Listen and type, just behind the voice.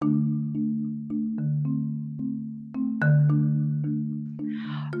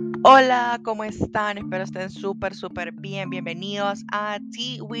Hola, ¿cómo están? Espero estén súper bien. Bienvenidos a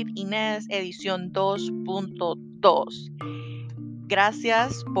Tea with Inés, edición 2.2.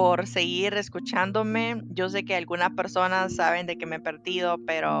 Gracias por seguir escuchándome. Yo sé que algunas personas saben de que me he perdido,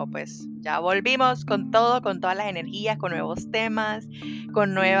 pero pues ya volvimos con todo, con todas las energías, con nuevos temas,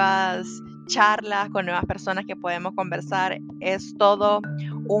 con nuevas charlas, con nuevas personas que podemos conversar. Es todo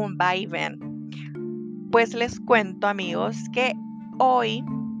un vaivén. Pues les cuento, amigos, que hoy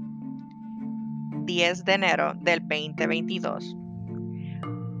 10 de enero del 2022.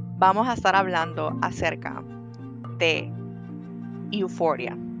 Vamos a estar hablando acerca de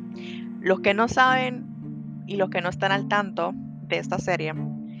Euphoria. Los que no saben y los que no están al tanto de esta serie,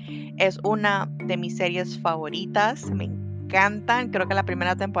 es una de mis series favoritas. Me encantan. Creo que la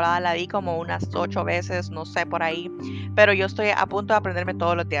primera temporada la vi como unas 8 veces, no sé por ahí. Pero yo estoy a punto de aprenderme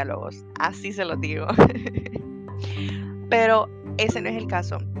todos los diálogos. Así se los digo. Pero ese no es el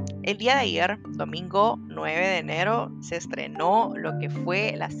caso. El día de ayer, domingo 9 de enero, se estrenó lo que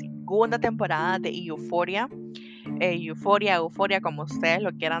fue la segunda temporada de Euphoria. Euforia, como ustedes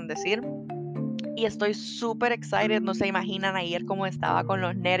lo quieran decir. Y estoy súper excited, no se imaginan ayer cómo estaba con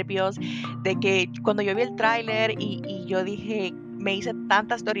los nervios de que cuando yo vi el tráiler y yo dije, me hice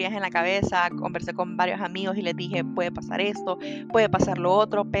tantas teorías en la cabeza, conversé con varios amigos y les dije, puede pasar esto, puede pasar lo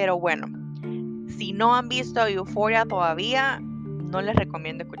otro, pero bueno, si no han visto Euphoria todavía, no les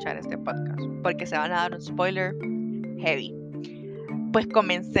recomiendo escuchar este podcast porque se van a dar un spoiler heavy. Pues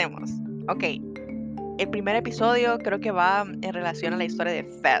comencemos. Ok, el primer episodio creo que va en relación a la historia de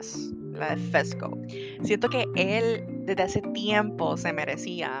Fez, la de Fesco. Siento que él desde hace tiempo se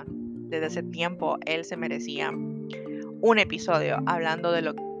merecía, desde hace tiempo él se merecía un episodio hablando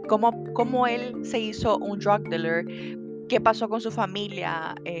de cómo él se hizo un drug dealer, qué pasó con su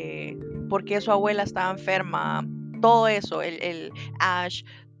familia, por qué su abuela estaba enferma, todo eso, el Ash,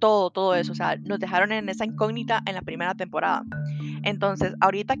 todo eso, o sea, nos dejaron en esa incógnita en la primera temporada. Entonces,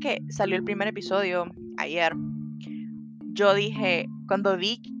 ahorita que salió el primer episodio, ayer, yo dije, cuando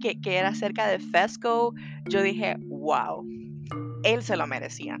vi que era acerca de Fesco, yo dije, wow, él se lo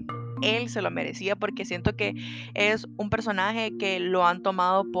merecía. Él se lo merecía porque siento que es un personaje que lo han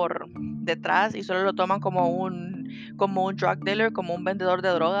tomado por detrás y solo lo toman como un drug dealer, como un vendedor de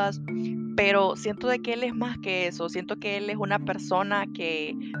drogas. Pero siento de que él es más que eso. Siento que él es una persona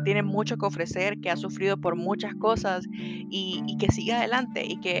que tiene mucho que ofrecer, que ha sufrido por muchas cosas y que sigue adelante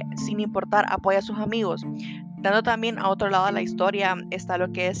y que sin importar apoya a sus amigos. Dando también a otro lado de la historia está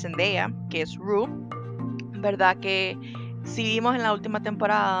lo que es Zendaya, que es Rue, ¿verdad? Que si vimos en la última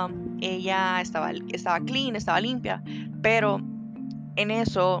temporada, ella estaba clean, estaba limpia, pero en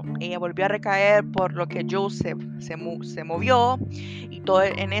eso ella volvió a recaer por lo que Jules se movió y todo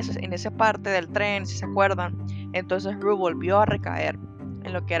en esa parte del tren, si se acuerdan. Entonces Rue volvió a recaer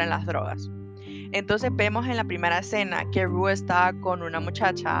en lo que eran las drogas. Entonces vemos en la primera escena que Rue está con una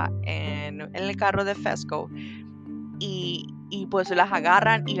muchacha en el carro de Fesco y pues las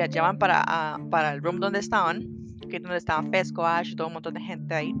agarran y las llevan para el room donde estaban, que es donde estaban Fesco, Ash y todo un montón de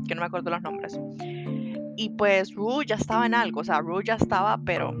gente ahí, que no me acuerdo los nombres. Y pues Rue ya estaba en algo, o sea, Rue ya estaba,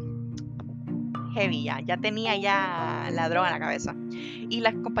 pero heavy ya tenía ya la droga en la cabeza. Y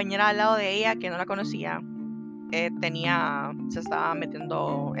la compañera al lado de ella, que no la conocía, se estaba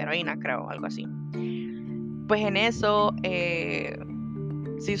metiendo heroína, creo, algo así. Pues en eso,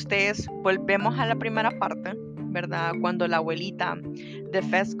 si ustedes volvemos a la primera parte, ¿verdad? Cuando la abuelita de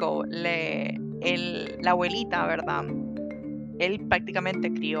Fesco, la abuelita, ¿verdad? Él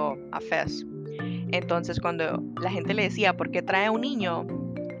prácticamente crió a Fez. Entonces, cuando la gente le decía, ¿por qué trae a un niño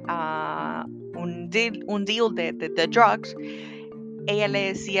a un deal de drugs? Ella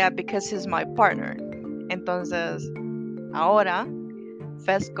le decía, because he's my partner. Entonces, ahora,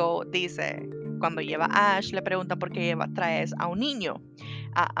 Fesco dice, cuando lleva a Ash, le pregunta por qué traes a un niño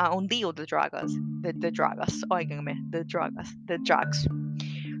a un deal de drogas, óiganme, de drugs.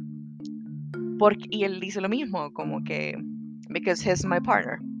 Y él dice lo mismo, como que, because he's my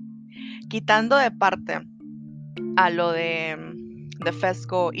partner. Quitando de parte a lo de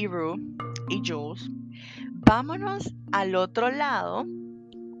Fesco y Rue y Jules, vámonos al otro lado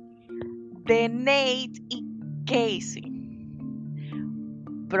de Nate y Casey.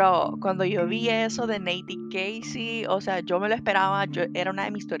 Bro, cuando yo vi eso de Nate y Casey, o sea, yo me lo esperaba, era una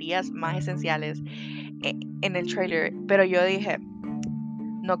de mis teorías más esenciales en el trailer, pero yo dije,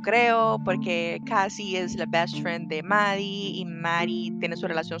 no creo, porque Cassie es la best friend de Maddie y Maddie tiene su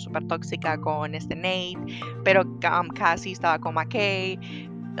relación súper tóxica con este Nate, pero Cassie estaba con McKay.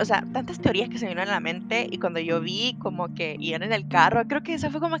 o sea, tantas teorías que se me vinieron a la mente y cuando yo vi como que iban en el carro, creo que esa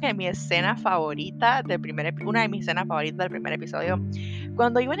fue como que mi escena favorita del una de mis escenas favoritas del primer episodio.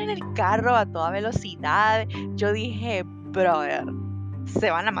 Cuando iban en el carro a toda velocidad, yo dije, brother,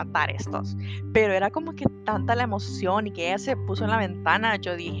 se van a matar estos. Pero era como que tanta la emoción y que ella se puso en la ventana,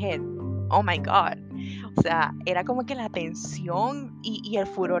 yo dije, oh my God. O sea, era como que la tensión y el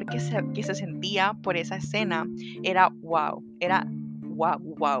furor que se sentía por esa escena era wow,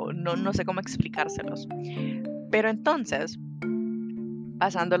 wow, no sé cómo explicárselos. Pero entonces,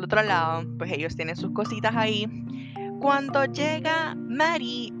 pasando al otro lado, pues ellos tienen sus cositas ahí. Cuando llega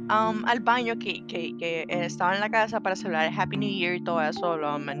Maddie al baño que estaba en la casa para celebrar el Happy New Year y todo eso,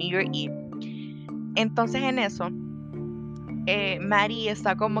 New Year Eve. Entonces en eso, Maddie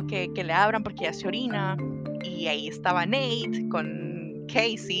está como que le abran porque ella se orina y ahí estaba Nate con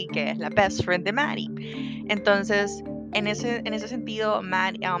Casey, que es la best friend de Maddie. Entonces, en ese sentido,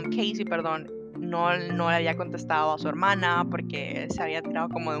 Casey, perdón, no le había contestado a su hermana porque se había tirado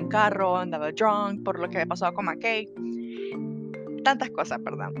como de un carro, andaba drunk por lo que había pasado con McKay. Tantas cosas,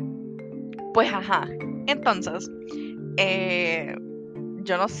 ¿verdad? Pues ajá. Entonces, eh,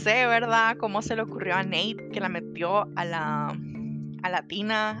 yo no sé, ¿verdad? Cómo se le ocurrió a Nate que la metió a la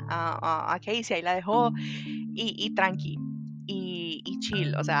tina, a Casey, ahí la dejó y tranqui. Y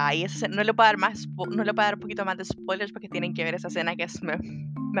chill, o sea, ahí no le puedo dar más, no le puedo dar un poquito más de spoilers porque tienen que ver esa escena que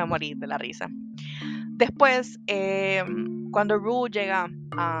me morí de la risa. Después, cuando Rue,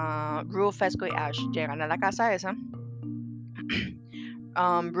 Fesco y Ash llegan a la casa esa,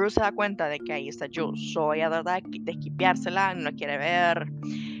 Bruce se da cuenta de que ahí está Jules. So ella trata de esquipeársela, no quiere ver.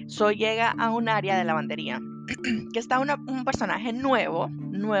 So llega a un área de lavandería. Que está un personaje nuevo,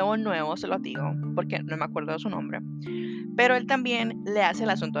 se lo digo, porque no me acuerdo de su nombre. Pero él también le hace el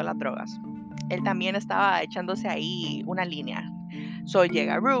asunto de las drogas. Él también estaba echándose ahí una línea. So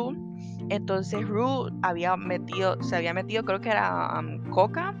llega Rue. Entonces Rue se había metido, creo que era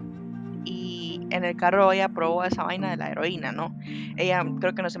coca y en el carro ella probó esa vaina de la heroína, ¿no? Ella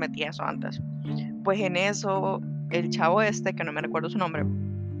creo que no se metía eso antes. Pues en eso, el chavo este, que no me recuerdo su nombre,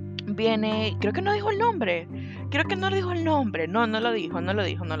 viene, creo que no dijo el nombre, creo que no dijo el nombre, no lo dijo.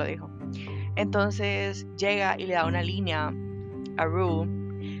 Entonces llega y le da una línea a Rue,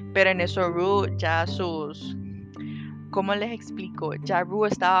 pero en eso Rue ya ¿cómo les explico? Ya Rue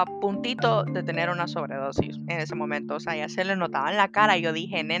estaba a puntito de tener una sobredosis en ese momento, o sea, ya se le notaba en la cara y yo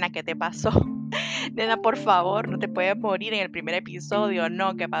dije, nena, ¿qué te pasó? Nena, por favor, no te puedes morir en el primer episodio.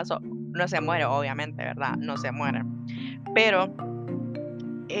 No, ¿qué pasó? No se muere, obviamente, ¿verdad? No se muere. Pero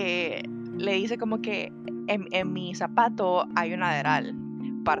le dice como que en mi zapato hay un aderal.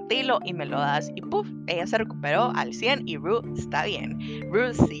 Partilo y me lo das. Y puff, ella se recuperó al 100 y Rue está bien.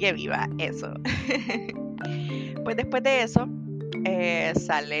 Rue sigue viva, eso. Pues después de eso,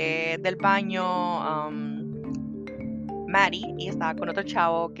 sale del baño Maddie y estaba con otro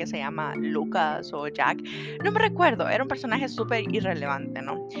chavo que se llama Lucas o Jack. No me recuerdo, era un personaje súper irrelevante,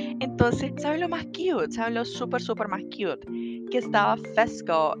 ¿no? Entonces, ¿sabes lo más cute? ¿Sabes lo súper más cute? Que estaba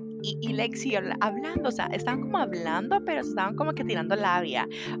Fesco y Lexi hablando, o sea, estaban como hablando, pero estaban como que tirando labia.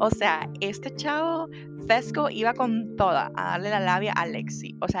 O sea, este chavo Fesco iba con toda a darle la labia a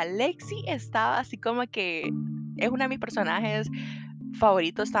Lexi. O sea, Lexi estaba así como que es una de mis personajes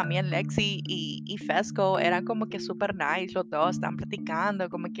favoritos también. Lexi y Fesco eran como que super nice, los dos están platicando,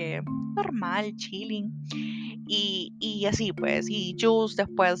 como que normal, chilling. Y así pues, y Jules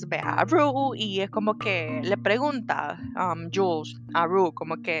después ve a Rue y es como que le pregunta Jules a Rue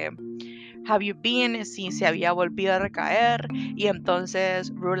como que have you been, si se había volvido a recaer, y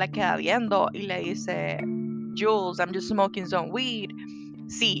entonces Rue la queda viendo y le dice, Jules, I'm just smoking some weed.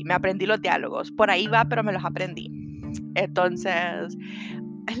 Sí, me aprendí los diálogos, por ahí va, pero me los aprendí. Entonces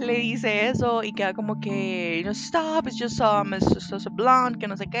le dice eso y queda como que, no, stop, it's just a blonde, que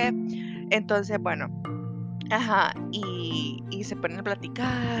no sé qué. Entonces, bueno, ajá, y se ponen a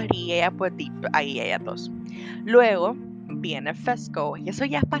platicar y ella pues, ahí ella dos. Luego viene Fesco y eso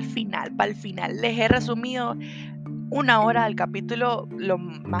ya es para el final. Les he resumido una hora del capítulo, lo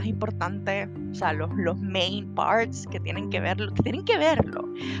más importante, o sea, los main parts que tienen que verlo.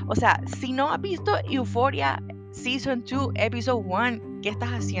 O sea, si no has visto Euphoria Season 2, Episode 1, ¿qué estás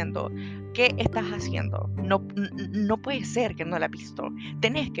haciendo? ¿Qué estás haciendo? No puede ser que no la has visto.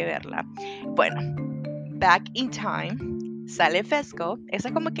 Tenés que verla. Bueno, back in time, sale Fesco. Esa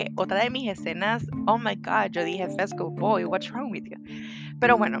es como que otra de mis escenas. Oh my God, yo dije, Fesco, boy, what's wrong with you?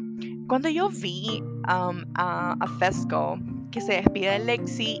 Pero bueno, cuando yo vi a Fesco que se despide de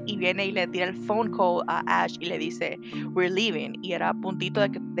Lexi y viene y le tira el phone call a Ash y le dice, we're leaving. Y era a puntito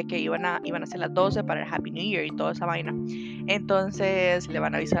de que iban a ser las 12 para el Happy New Year y toda esa vaina. Entonces le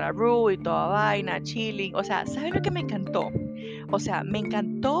van a avisar a Rue y toda vaina, chilling. O sea, ¿sabes lo que me encantó? O sea, me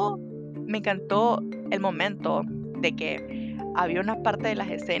encantó el momento de que había una parte de las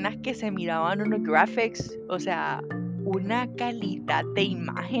escenas que se miraban unos graphics, o sea, una calidad de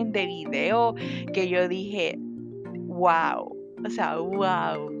imagen, de video, que yo dije, wow, o sea,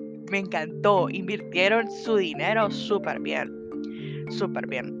 wow, me encantó, invirtieron su dinero súper bien, súper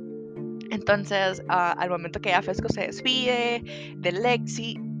bien. Entonces, al momento que ya Fesco se despide de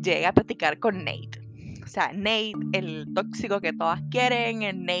Lexi, llega a platicar con Nate. O sea, Nate, el tóxico que todas quieren,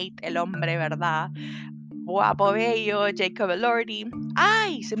 el Nate, el hombre, ¿verdad? Guapo, bello, Jacob Elordi.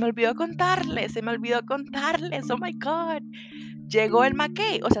 ¡Ay! Se me olvidó contarles, oh my god. Llegó el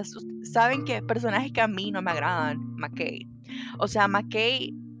McKay. O sea, saben que personajes que a mí no me agradan, McKay. O sea,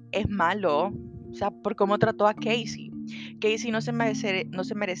 McKay es malo, o sea, por cómo trató a Casey. Casey no se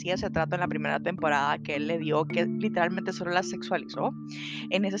merecía ese trato en la primera temporada que él le dio, que literalmente solo la sexualizó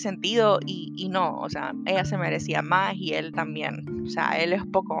en ese sentido y no, o sea, ella se merecía más y él también, o sea, él es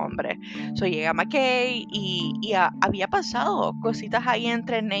poco hombre. So llega McKay y había pasado cositas ahí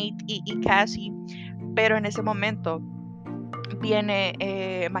entre Nate y Cassie, pero en ese momento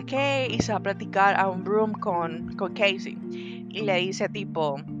viene McKay y se va a platicar a un room con Casey y le dice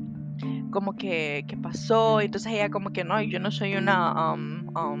tipo como que ¿qué pasó? Y entonces ella como que no, yo no soy una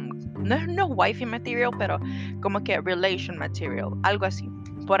no es no wifey material, pero como que relation material, algo así,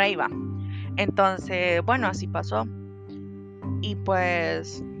 por ahí va. Entonces, bueno, así pasó. Y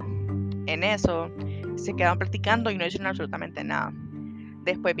pues en eso se quedan platicando y no dicen absolutamente nada.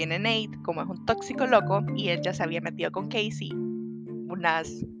 Después viene Nate, como es un tóxico loco, y él ya se había metido con Casey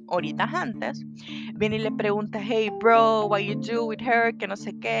unas horitas antes, viene y le pregunta, hey bro, what you do with her, que no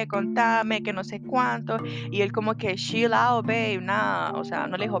sé qué, contame, que no sé cuánto, y él como que chill out, babe, nada, o sea,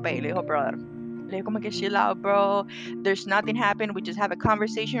 no le dijo babe, le dijo brother. Le dijo como que chill out, bro, there's nothing happened, we just have a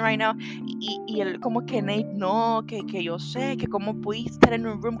conversation right now. Y él como que Nate, no, que yo sé, que cómo pudiste estar en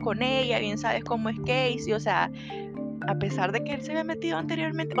un room con ella, bien sabes cómo es Casey, o sea, a pesar de que él se había metido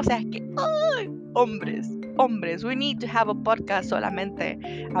anteriormente, o sea, es que, ¡ay! Hombres, we need to have a podcast solamente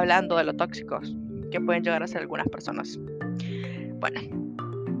hablando de lo tóxicos que pueden llegar a ser algunas personas. Bueno,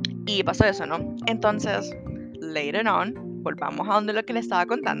 y pasó eso, ¿no? Entonces, later on, volvamos a donde lo que le estaba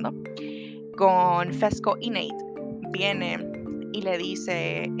contando, con Fesco y Nate, viene y le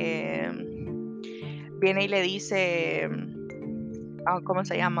dice, ¿cómo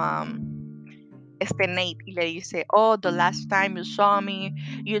se llama? Nate y le dice, oh, the last time you saw me,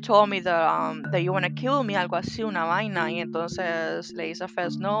 you told me that you wanna kill me, algo así, una vaina. Y entonces le dice a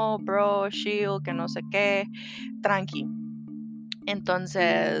Fez, no, bro, chill, que no sé qué, tranqui.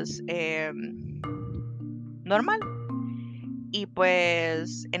 Entonces, normal. Y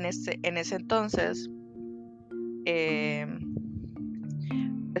pues en ese entonces,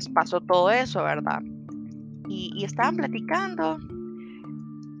 pues pasó todo eso, ¿verdad? Y estaban platicando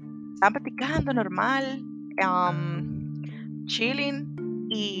normal, chilling,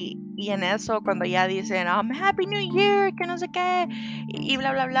 y en eso cuando ya dicen Happy New Year, que no sé qué, y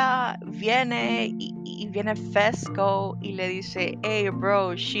bla bla bla, viene y viene Fesco y le dice, hey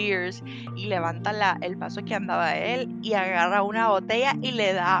bro, cheers, y levanta el vaso que andaba él y agarra una botella y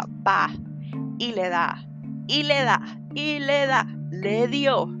le da, pa, y le da, y le da, y le da, le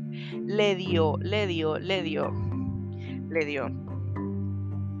dio, le dio, le dio, le dio, le dio,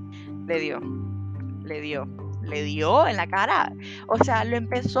 le dio, le dio, le dio en la cara. O sea, lo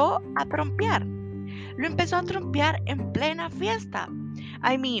empezó a trompear. Lo empezó a trompear en plena fiesta.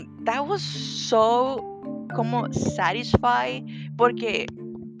 I mean, that was so como satisfying porque,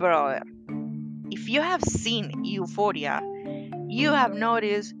 brother, if you have seen Euphoria, you have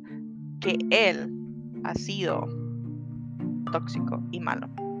noticed que él ha sido tóxico y malo.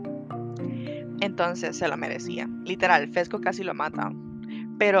 Entonces se lo merecía. Literal, Fesco casi lo mata,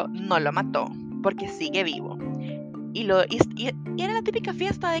 pero no lo mató porque sigue vivo. Y era la típica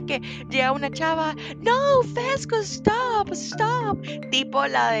fiesta de que llega una chava, no, Fesco, stop, tipo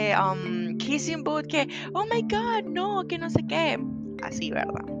la de Kissing Booth, que, oh my god, no, que no sé qué, así,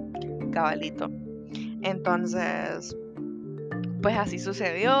 ¿verdad? Cabalito. Entonces, pues así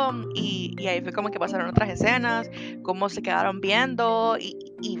sucedió y ahí fue como que pasaron otras escenas, cómo se quedaron viendo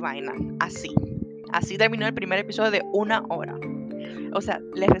y vaina, así terminó el primer episodio de 1 hora. O sea,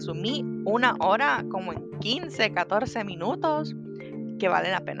 les resumí 1 hora como en 15, 14 minutos que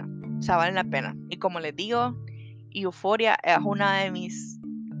valen la pena. O sea, valen la pena. Y como les digo, Euphoria es una de mis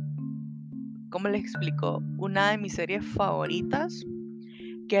 ¿cómo les explico? Una de mis series favoritas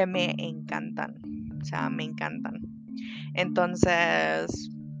que me encantan. O sea, me encantan. Entonces,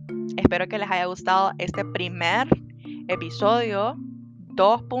 espero que les haya gustado este primer episodio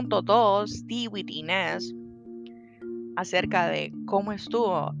 2.2 Tea with Inés acerca de cómo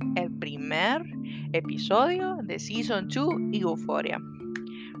estuvo el primer episodio de Season 2 y Euphoria.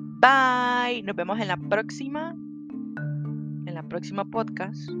 Bye, nos vemos en la próxima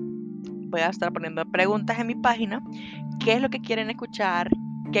podcast. Voy a estar poniendo preguntas en mi página. ¿Qué es lo que quieren escuchar?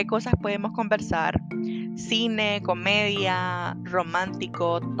 ¿Qué cosas podemos conversar? Cine, comedia,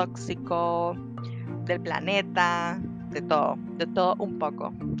 romántico, tóxico, del planeta, de todo un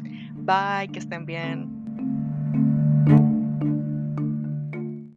poco. Bye, que estén bien.